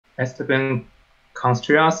Esteban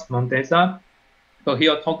Contreras-Mendoza. So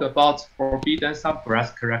he'll talk about forbidden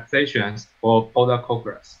subgraph characterizations for polar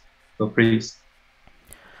cographs. So please.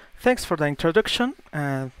 Thanks for the introduction,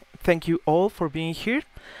 and thank you all for being here.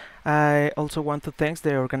 I also want to thank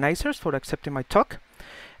the organizers for accepting my talk.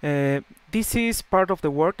 This is part of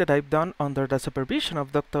the work that I've done under the supervision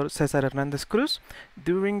of Dr. Cesar Hernandez Cruz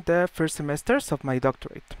during the first semesters of my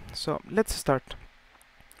doctorate. So let's start.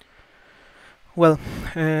 Well,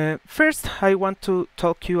 first I want to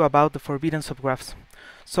talk to you about the forbidden subgraphs.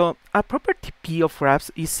 So a property P of graphs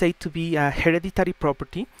is said to be a hereditary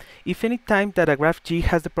property if any time that a graph G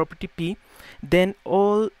has the property P, then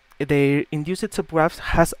all the induced subgraphs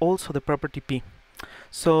has also the property P.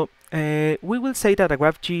 So we will say that a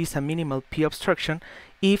graph G is a minimal P obstruction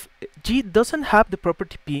if G doesn't have the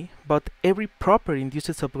property P, but every proper induced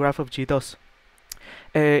subgraph of G does.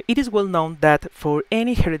 It is well known that for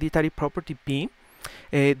any hereditary property P,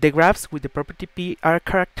 the graphs with the property P are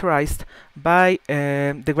characterized by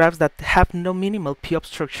the graphs that have no minimal P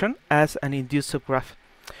obstruction as an induced subgraph.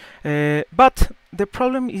 But the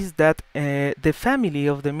problem is that the family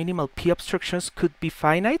of the minimal P obstructions could be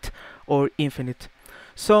finite or infinite.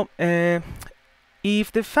 So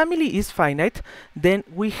if the family is finite, then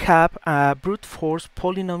we have a brute force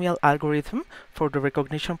polynomial algorithm for the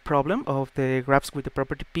recognition problem of the graphs with the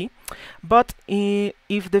property P. But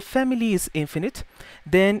if the family is infinite,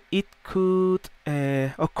 then it could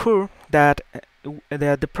occur that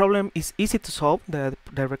the problem is easy to solve, the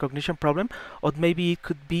recognition problem, or maybe it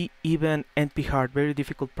could be even NP hard, very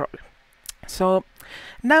difficult problem. So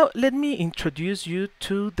now let me introduce you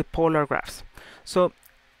to the polar graphs. So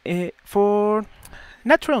for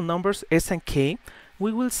natural numbers S and K,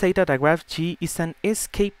 we will say that a graph G is an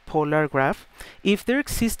SK polar graph if there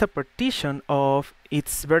exists a partition of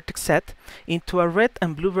its vertex set into a red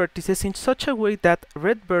and blue vertices in such a way that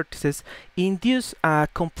red vertices induce a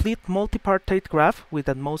complete multipartite graph with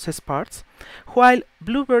at most S parts, while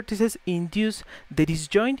blue vertices induce the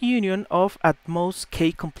disjoint union of at most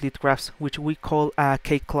K complete graphs, which we call a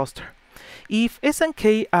K cluster. If S and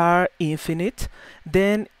K are infinite,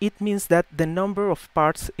 then it means that the number of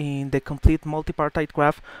parts in the complete multipartite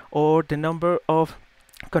graph or the number of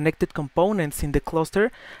connected components in the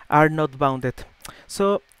cluster are not bounded.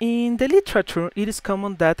 So in the literature, it is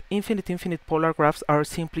common that infinite polar graphs are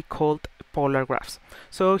simply called polar graphs.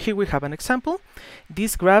 So here we have an example.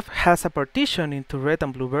 This graph has a partition into red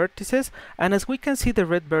and blue vertices, and as we can see, the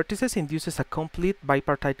red vertices induces a complete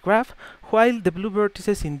bipartite graph, while the blue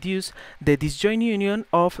vertices induce the disjoint union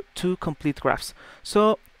of two complete graphs.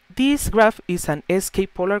 So this graph is an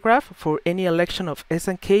SK polar graph for any election of S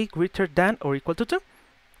and K greater than or equal to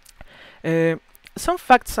 2. Some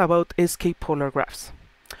facts about SK polar graphs.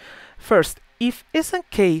 First, if S and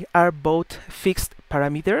K are both fixed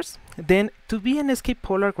parameters, then to be an SK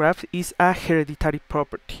polar graph is a hereditary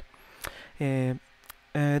property.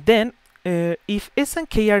 Then, if S and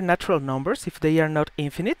K are natural numbers, if they are not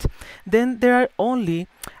infinite, then there are only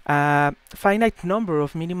a finite number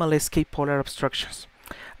of minimal SK polar obstructions.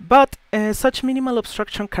 But such minimal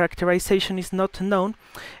obstruction characterization is not known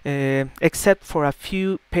except for a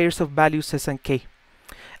few pairs of values S and K.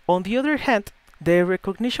 On the other hand, the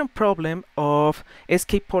recognition problem of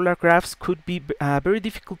SK polar graphs could be a very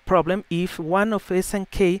difficult problem if one of S and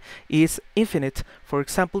K is infinite. For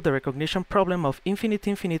example, the recognition problem of infinite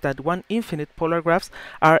and one infinite polar graphs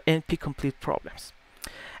are NP complete problems.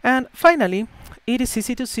 And finally, it is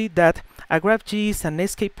easy to see that a graph G is an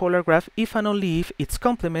SK polar graph if and only if its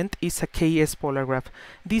complement is a KS polar graph.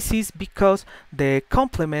 This is because the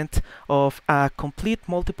complement of a complete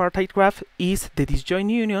multipartite graph is the disjoint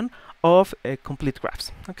union of complete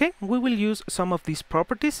graphs. Okay, we will use some of these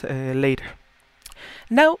properties later.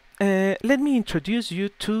 Now, let me introduce you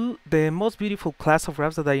to the most beautiful class of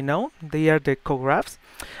graphs that I know. They are the cographs,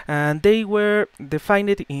 and they were defined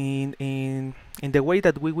in the way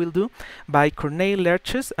that we will do by Corneille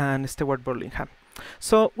Lerches and Stewart Burlingham.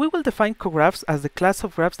 So we will define cographs as the class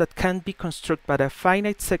of graphs that can be constructed by a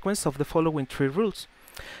finite sequence of the following three rules.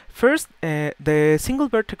 First, the single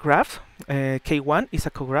vertex graph, K1, is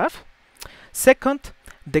a cograph. Second,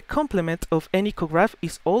 the complement of any cograph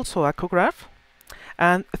is also a cograph.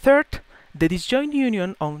 And third, the disjoint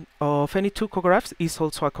union of any two cographs is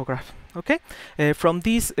also a cograph. Okay, from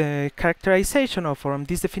this characterization or from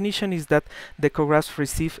this definition is that the cographs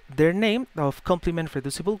receive their name of complement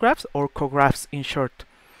reducible graphs, or cographs in short.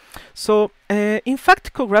 So in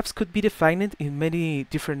fact, cographs could be defined in many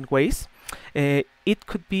different ways. It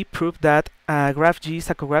could be proved that a graph G is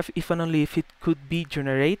a cograph if and only if it could be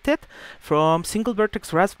generated from single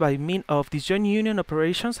vertex graphs by means of disjoint union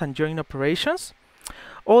operations and join operations.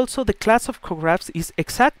 Also, the class of cographs is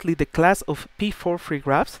exactly the class of P4 free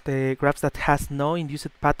graphs, the graphs that has no induced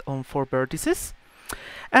path on 4 vertices.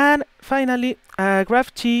 And finally,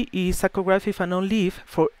 graph G is a cograph if and only if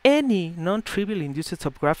for any non-trivial induced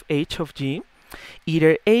subgraph H of G,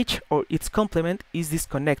 either H or its complement is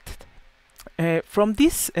disconnected. From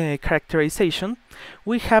this characterization,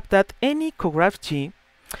 we have that any cograph G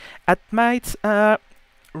admits a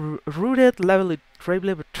rooted label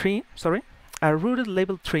tree,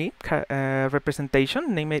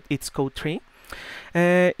 representation, named its code tree,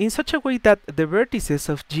 in such a way that the vertices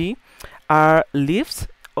of G are leaves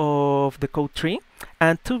of the code tree,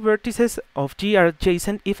 and 2 vertices of G are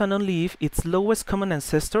adjacent if and only if its lowest common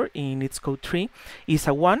ancestor in its code tree is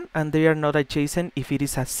a 1, and they are not adjacent if it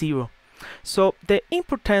is a 0. So the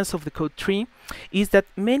importance of the code tree is that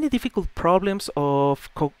many difficult problems of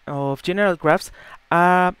general graphs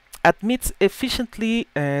admits efficiently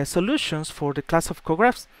solutions for the class of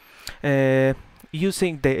cographs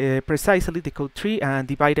using precisely the code tree and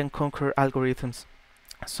divide and conquer algorithms.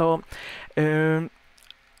 So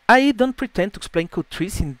I don't pretend to explain code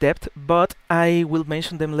trees in depth, but I will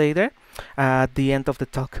mention them later at the end of the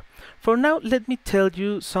talk. For now, let me tell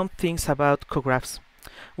you some things about cographs.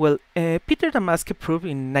 Well, Peter Damaski proved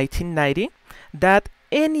in 1990 that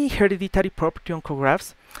any hereditary property on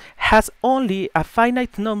cographs has only a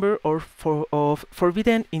finite number of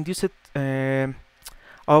forbidden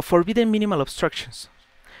minimal obstructions.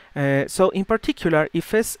 So in particular,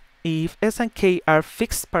 if S and K are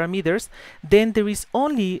fixed parameters, then there is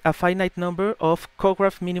only a finite number of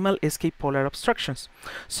cograph minimal SK polar obstructions.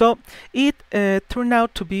 So it turned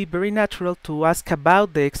out to be very natural to ask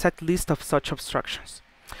about the exact list of such obstructions.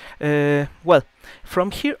 Well,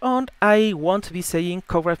 from here on, I won't be saying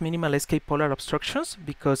cograph minimal SK polar obstructions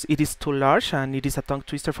because it is too large and it is a tongue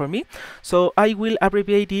twister for me. So I will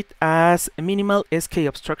abbreviate it as minimal SK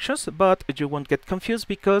obstructions, but you won't get confused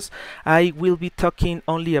because I will be talking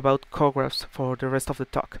only about cographs for the rest of the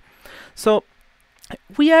talk. So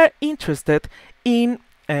we are interested in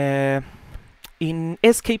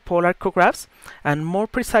SK polar cographs, and more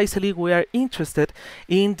precisely we are interested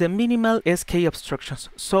in the minimal SK obstructions.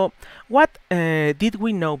 So what did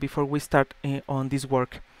we know before we start on this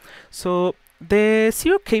work? So the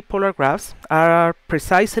 0K polar graphs are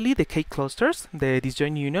precisely the K clusters, the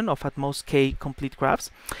disjoint union of at most K complete graphs,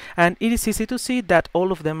 and it is easy to see that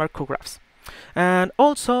all of them are cographs. And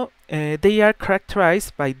also they are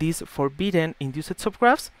characterized by these forbidden induced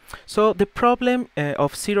subgraphs. So the problem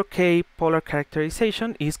of 0K polar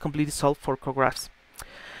characterization is completely solved for cographs.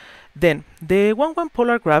 Then the 1-1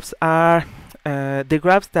 polar graphs are the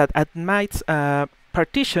graphs that admits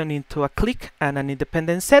partition into a clique and an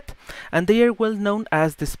independent set, and they are well known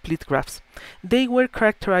as the split graphs. They were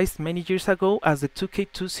characterized many years ago as the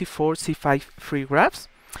 2K2 C4 C5 free graphs.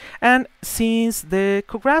 And since the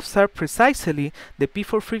cographs are precisely the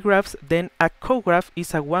P4 free graphs, then a cograph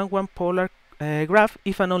is a 1-1 polar graph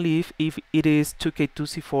if and only if it is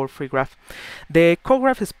 2K2C4 free graph. The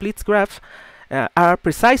cograph splits graph are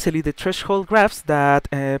precisely the threshold graphs that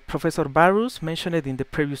Professor Barus mentioned in the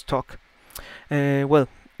previous talk. Well,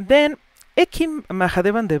 then Ekim,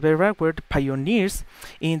 Mahadev, and Devera were the pioneers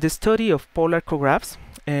in the study of polar cographs.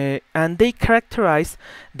 And they characterize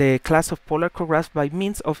the class of polar cographs by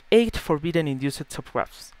means of 8 forbidden induced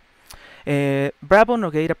subgraphs. Bravo,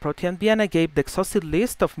 Nogueira, Proti, and Viana gave the exhaustive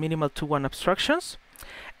list of minimal 2-1 obstructions.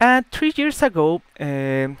 And 3 years ago,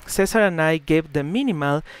 Cesar and I gave the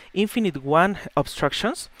minimal infinite 1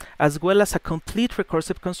 obstructions, as well as a complete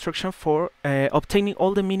recursive construction for obtaining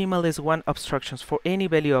all the minimal S1 obstructions for any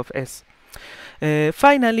value of S.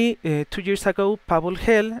 Finally, 2 years ago, Pablo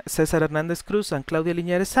Hell, Cesar Hernandez Cruz, and Claudia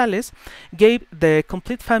Liñares Sales gave the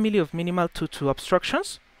complete family of minimal 2-2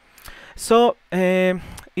 obstructions. So,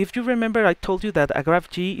 if you remember, I told you that a graph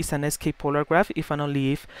G is an SK polar graph if and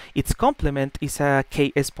only if its complement is a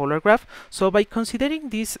KS polar graph. So, by considering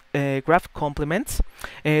these graph complements,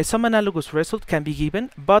 some analogous result can be given,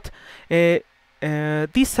 but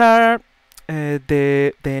these are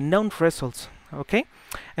the known results. Okay,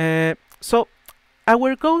 so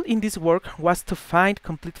our goal in this work was to find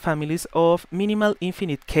complete families of minimal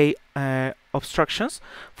infinite K obstructions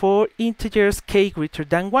for integers K greater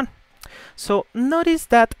than 1. So notice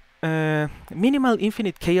that minimal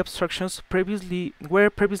infinite K obstructions were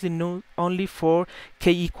previously known only for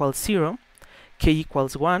K equals 0, K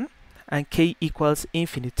equals 1, and K equals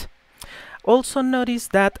infinite. Also notice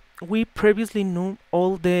that we previously knew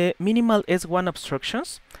all the minimal S1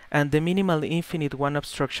 obstructions and the minimal infinite 1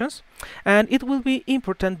 obstructions, and it will be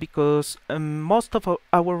important because most of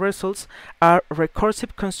our results are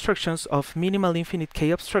recursive constructions of minimal infinite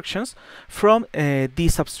k obstructions from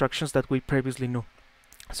these obstructions that we previously knew.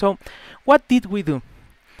 So what did we do?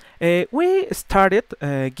 We started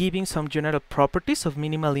giving some general properties of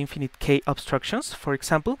minimal infinite k obstructions. For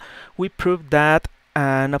example, we proved that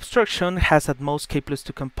an obstruction has at most k plus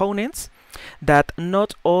 2 components, that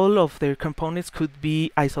not all of their components could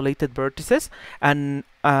be isolated vertices, and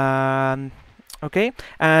okay,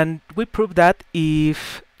 and we proved that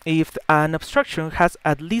if an obstruction has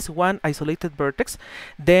at least one isolated vertex,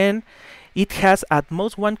 then it has at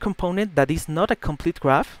most one component that is not a complete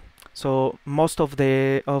graph. So most of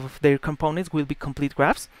their components will be complete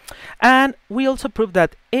graphs. And we also proved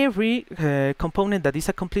that every component that is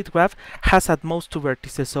a complete graph has at most 2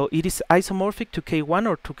 vertices. So it is isomorphic to k1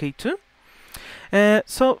 or to k2.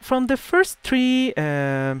 So from the first 3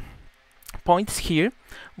 points here,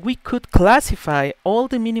 we could classify all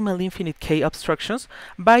the minimal infinite k obstructions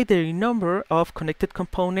by their number of connected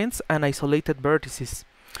components and isolated vertices.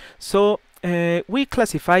 So we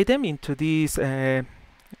classify them into this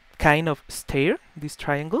kind of stair, this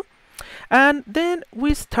triangle, and then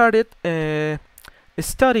we started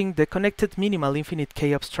studying the connected minimal infinite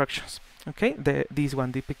k obstructions. Okay, this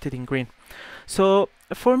one depicted in green. So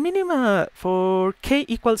for k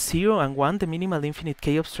equals 0 and 1, the minimal infinite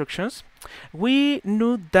k obstructions, we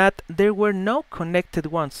knew that there were no connected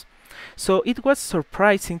ones. So it was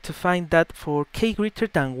surprising to find that for k greater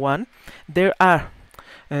than 1, there are.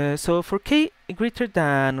 So for k greater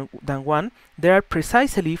than 1, there are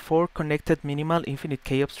precisely 4 connected minimal infinite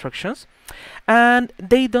k obstructions, and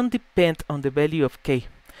they don't depend on the value of k.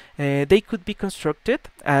 They could be constructed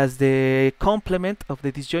as the complement of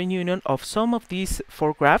the disjoint union of some of these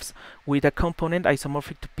 4 graphs with a component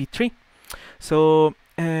isomorphic to P3. So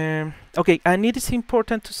okay, and it is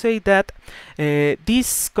important to say that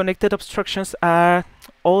these connected obstructions are,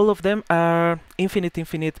 all of them are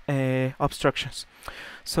infinite obstructions.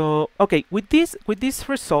 So okay, with this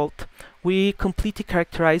result, we completely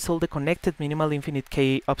characterize all the connected minimal infinite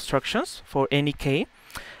k obstructions for any k,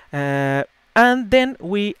 and then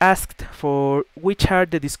we asked for which are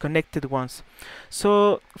the disconnected ones.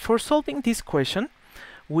 So for solving this question,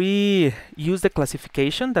 we use the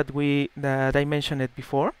classification that I mentioned it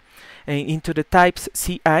before into the types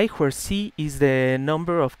Ci, where C is the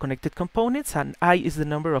number of connected components and I is the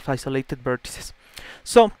number of isolated vertices.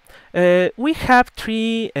 So we have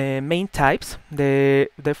 3 main types.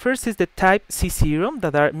 The first is the type C0,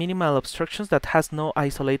 that are minimal obstructions that has no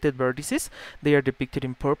isolated vertices. They are depicted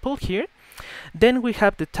in purple here. Then we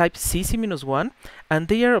have the type CC-1, and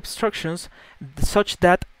they are obstructions such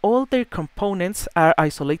that all their components are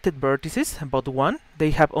isolated vertices, but one.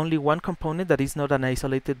 They have only one component that is not an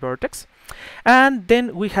isolated vertex. And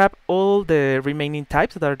then we have all the remaining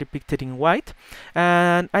types that are depicted in white,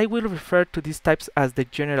 and I will refer to these types as the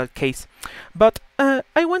general case. But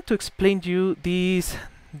I want to explain to you these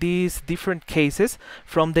different cases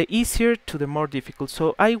from the easier to the more difficult.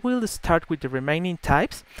 So I will start with the remaining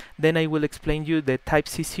types, then I will explain you the type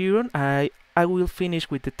C0, and I will finish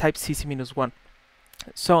with the type CC-1.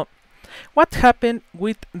 So what happened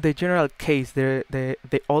with the general case, the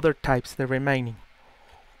other types, the remaining?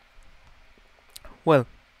 Well,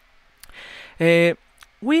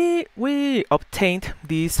 we obtained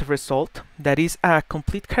this result, that is a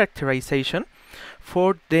complete characterization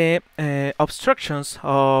for the obstructions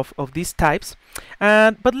of these types.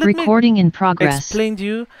 But let me explain to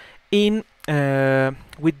you in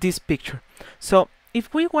with this picture. So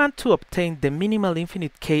if we want to obtain the minimal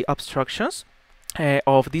infinite k obstructions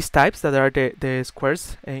of these types, that are the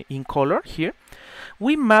squares in color here,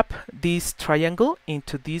 we map this triangle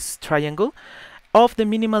into this triangle of the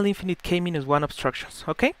minimal infinite k-1 obstructions.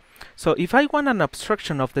 Okay, so if I want an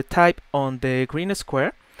obstruction of the type on the green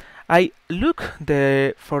square, I look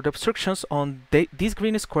for the obstructions on this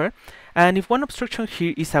green square, and if one obstruction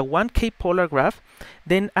here is a 1k polar graph,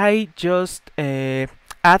 then I just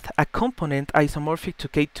add a component isomorphic to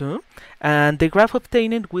k2, and the graph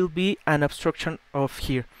obtained will be an obstruction of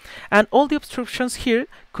here. And all the obstructions here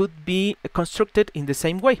could be constructed in the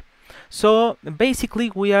same way. So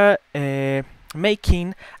basically we are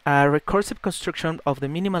making a recursive construction of the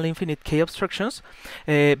minimal infinite k obstructions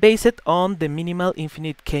based on the minimal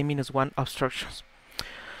infinite k-1 obstructions.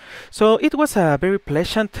 So it was very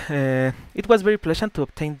pleasant. It was very pleasant to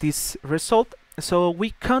obtain this result. So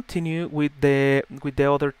we continue with the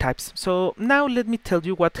other types. So now let me tell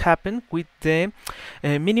you what happened with the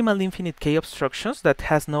minimal infinite k obstructions that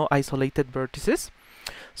has no isolated vertices.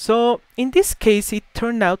 So in this case, it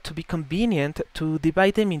turned out to be convenient to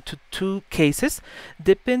divide them into two cases,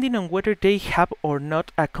 depending on whether they have or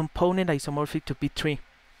not a component isomorphic to P3.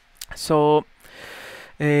 So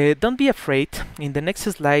don't be afraid. In the next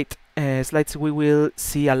slides we will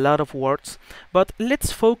see a lot of words, but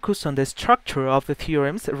let's focus on the structure of the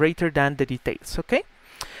theorems rather than the details, okay?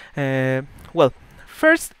 Well,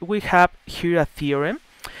 first we have here a theorem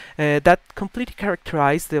that completely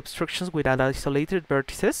characterizes the obstructions with isolated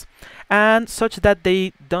vertices and such that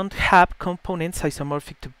they don't have components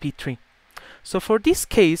isomorphic to P3. So for this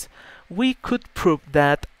case, we could prove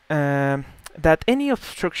that that any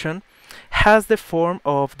obstruction has the form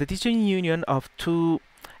of the disjoint union of two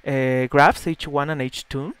graphs, H1 and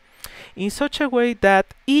H2, in such a way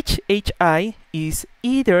that each HI is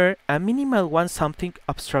either a minimal one something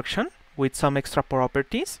obstruction with some extra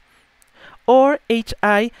properties, or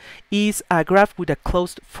HI is a graph with a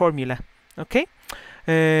closed formula, okay?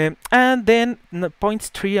 And then points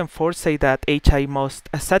 3 and 4 say that HI must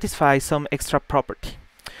satisfy some extra property.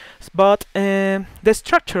 But the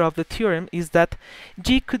structure of the theorem is that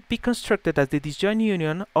G could be constructed as the disjoint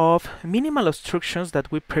union of minimal obstructions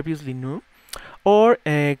that we previously knew, or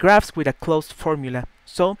graphs with a closed formula.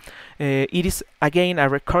 So it is again a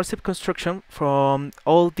recursive construction from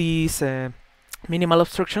all these minimal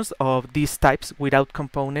obstructions of these types without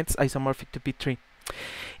components isomorphic to P3.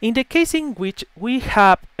 In the case in which we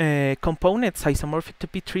have components isomorphic to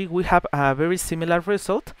P3, we have a very similar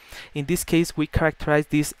result. In this case, we characterize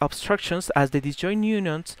these obstructions as the disjoint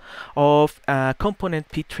unions of component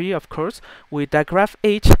P3, of course, with a graph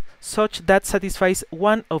H such that satisfies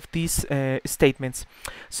one of these statements.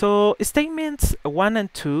 So statements 1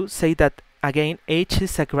 and 2 say that, again, H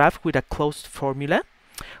is a graph with a closed formula,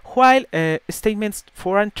 while statements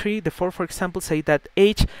 4 and 3, the 4 for example, say that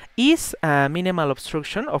H is a minimal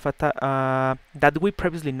obstruction of a that we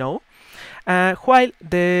previously know, while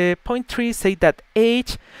the point 3 say that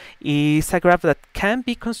H is a graph that can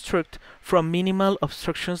be constructed from minimal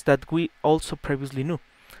obstructions that we also previously knew.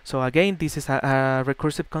 So again, this is a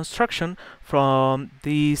recursive construction from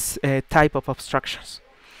this type of obstructions.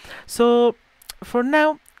 So for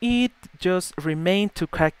now, it just remains to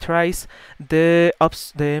characterize the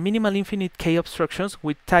minimal infinite K obstructions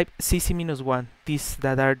with type CC-1, these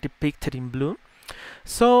that are depicted in blue.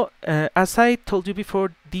 So as I told you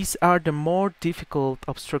before, these are the more difficult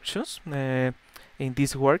obstructions in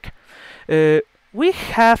this work. We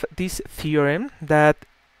have this theorem that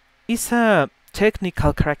is a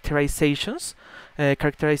technical characterization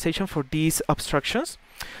for these obstructions.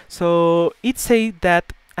 So it says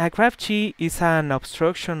that a graph G is an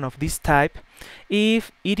obstruction of this type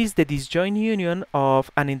if it is the disjoint union of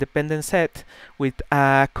an independent set with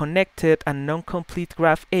a connected and non-complete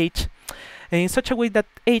graph H in such a way that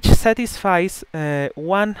H satisfies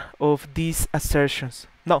one of these assertions.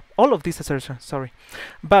 No, all of these assertions, sorry.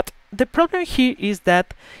 But the problem here is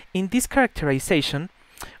that in this characterization,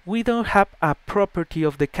 we don't have a property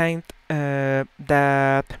of the kind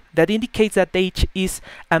that indicates that H is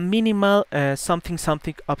a minimal something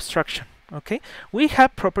something obstruction. Okay, we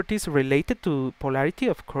have properties related to polarity,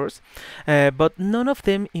 of course, but none of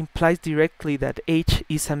them implies directly that H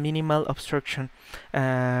is a minimal obstruction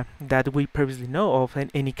that we previously know of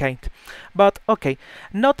in any kind. But okay,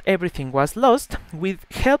 not everything was lost. With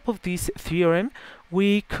help of this theorem,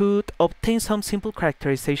 we could obtain some simple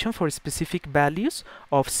characterization for specific values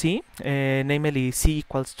of C, namely C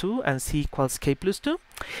equals 2 and C equals K plus 2.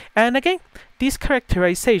 And again, these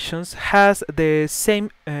characterizations has the same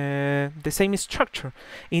structure.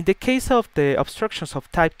 In the case of the obstructions of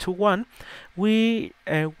type 2-1, we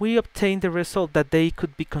obtain the result that they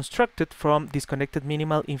could be constructed from disconnected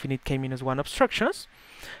minimal infinite K-1 obstructions.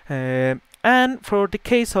 And for the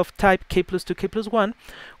case of type K plus 2, K plus 1,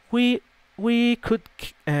 we could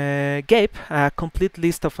give a complete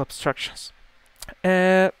list of obstructions.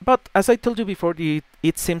 But as I told you before,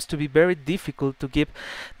 it seems to be very difficult to give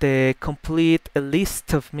the complete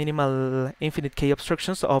list of minimal infinite K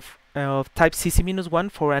obstructions of type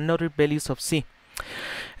CC-1 for another values of C.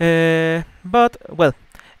 But, well,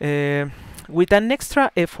 with an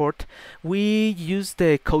extra effort, we use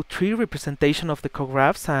the code tree representation of the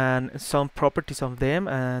cographs and some properties of them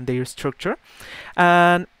and their structure.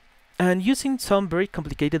 And using some very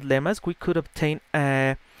complicated lemmas, we could obtain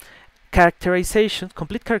a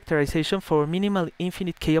complete characterization for minimal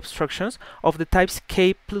infinite K obstructions of the types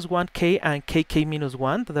K plus 1K and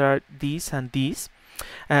KK-1, that are these and these,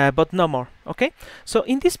 but no more. Okay, so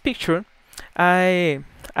in this picture, I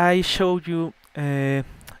showed you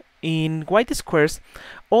in white squares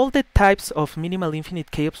all the types of minimal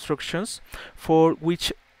infinite K obstructions for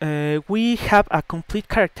which we have a complete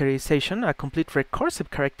characterization, a complete recursive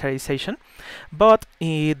characterization, but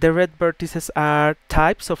the red vertices are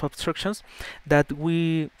types of obstructions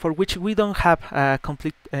for which we don't have a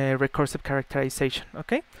complete recursive characterization.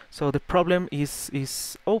 Okay, so the problem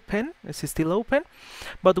is open, is still open,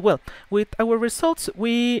 but well, with our results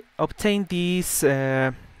we obtain this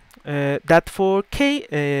that for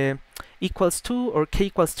k equals 2 or k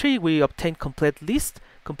equals 3 we obtain complete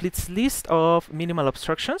list of minimal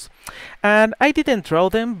obstructions, and I didn't draw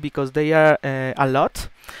them because they are a lot,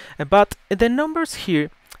 but the numbers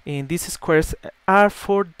here in these squares are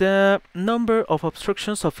for the number of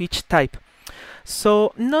obstructions of each type.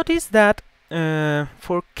 So notice that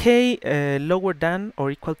for k lower than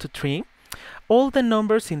or equal to 3, all the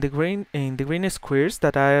numbers in the green squares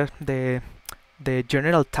that are the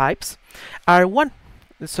general types are 1.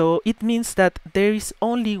 So it means that there is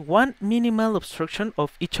only one minimal obstruction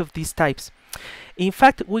of each of these types. In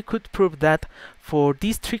fact, we could prove that for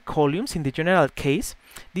these 3 columns in the general case,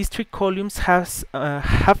 these 3 columns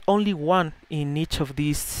have only one in each of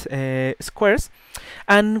these squares,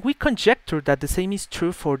 and we conjecture that the same is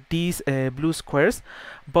true for these blue squares,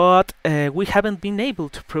 but we haven't been able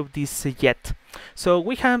to prove this yet. So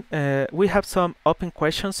we have some open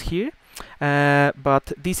questions here.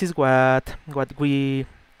 But this is what we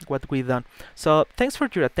done. So thanks for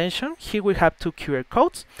your attention. Here we have 2 QR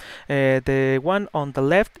codes. The one on the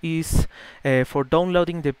left is for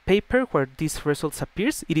downloading the paper where these results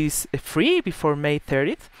appears. It is free before May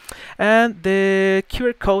 30th, and the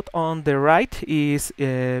QR code on the right is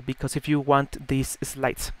because if you want these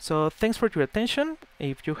slides. So thanks for your attention.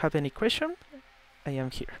 If you have any question, I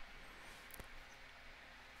am here.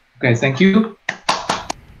 Okay, thank you.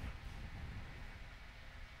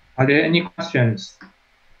 Are there any questions?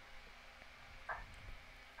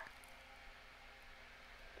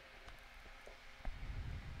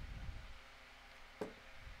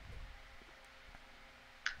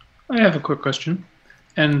 I have a quick question,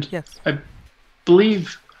 and yes. I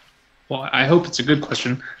believe, well, I hope it's a good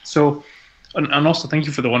question. So, and also thank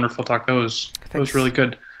you for the wonderful talk. That was really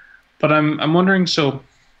good. But I'm wondering, so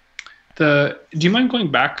do you mind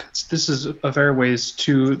going back? This is a fair ways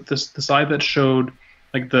to the slide that showed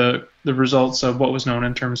like the results of what was known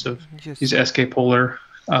in terms of these SK polar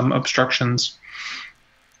obstructions.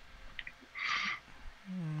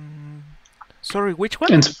 Sorry, which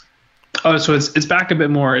one? Oh, so it's back a bit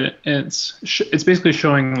more. It's basically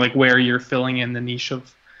showing like where you're filling in the niche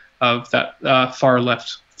of that far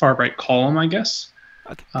right column, I guess.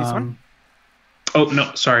 Okay, this one? Oh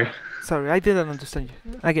no, sorry. Sorry, I didn't understand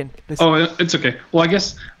you. Again. Oh, it's okay. Well, I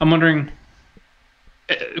guess I'm wondering.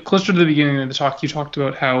 Closer to the beginning of the talk, you talked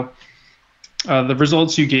about how the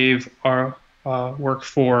results you gave are work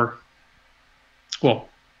for. Well,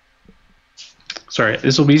 sorry,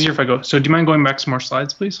 this will be easier if I go. So, do you mind going back some more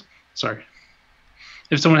slides, please? Sorry.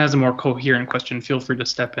 If someone has a more coherent question, feel free to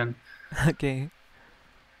step in. Okay.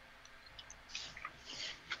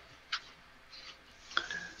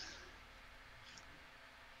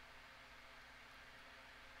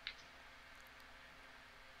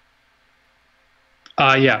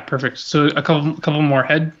 Yeah, perfect. So a couple more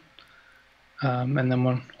head, and then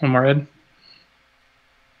one more head.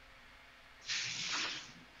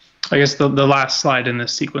 I guess the last slide in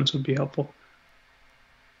this sequence would be helpful.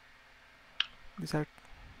 Is that?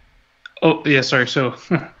 Oh yeah, sorry. So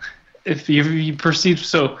if you proceed,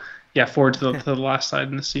 so yeah, forward to the last slide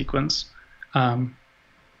in the sequence. Yeah,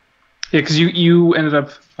 because you ended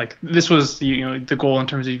up like this was the goal in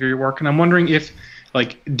terms of your work, and I'm wondering if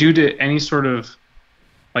like due to any sort of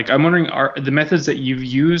I'm wondering, are the methods that you've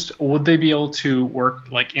used, would they be able to work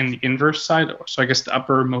like in the inverse side? So I guess the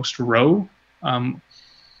uppermost row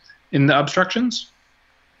in the obstructions?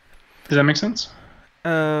 Does that make sense?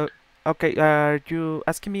 Okay, are you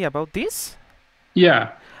asking me about this?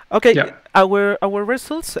 Yeah. Okay, yeah. Our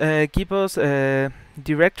results give us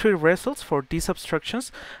directory results for these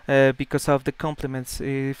obstructions because of the complements.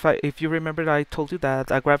 If you remember, I told you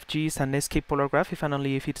that a graph G is an SK polar graph if and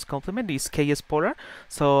only if its complement is KS polar.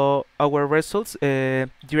 So our results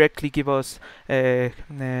directly give us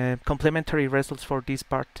complementary results for this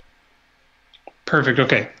part. Perfect.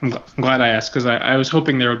 Okay, I'm glad I asked because I was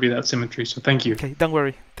hoping there would be that symmetry. So thank you. Okay, don't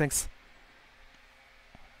worry. Thanks.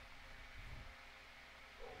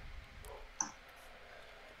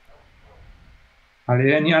 Are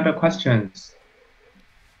there any other questions?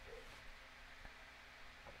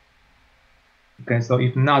 Okay, so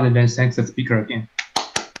if not, then thanks the speaker again.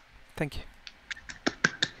 Thank you.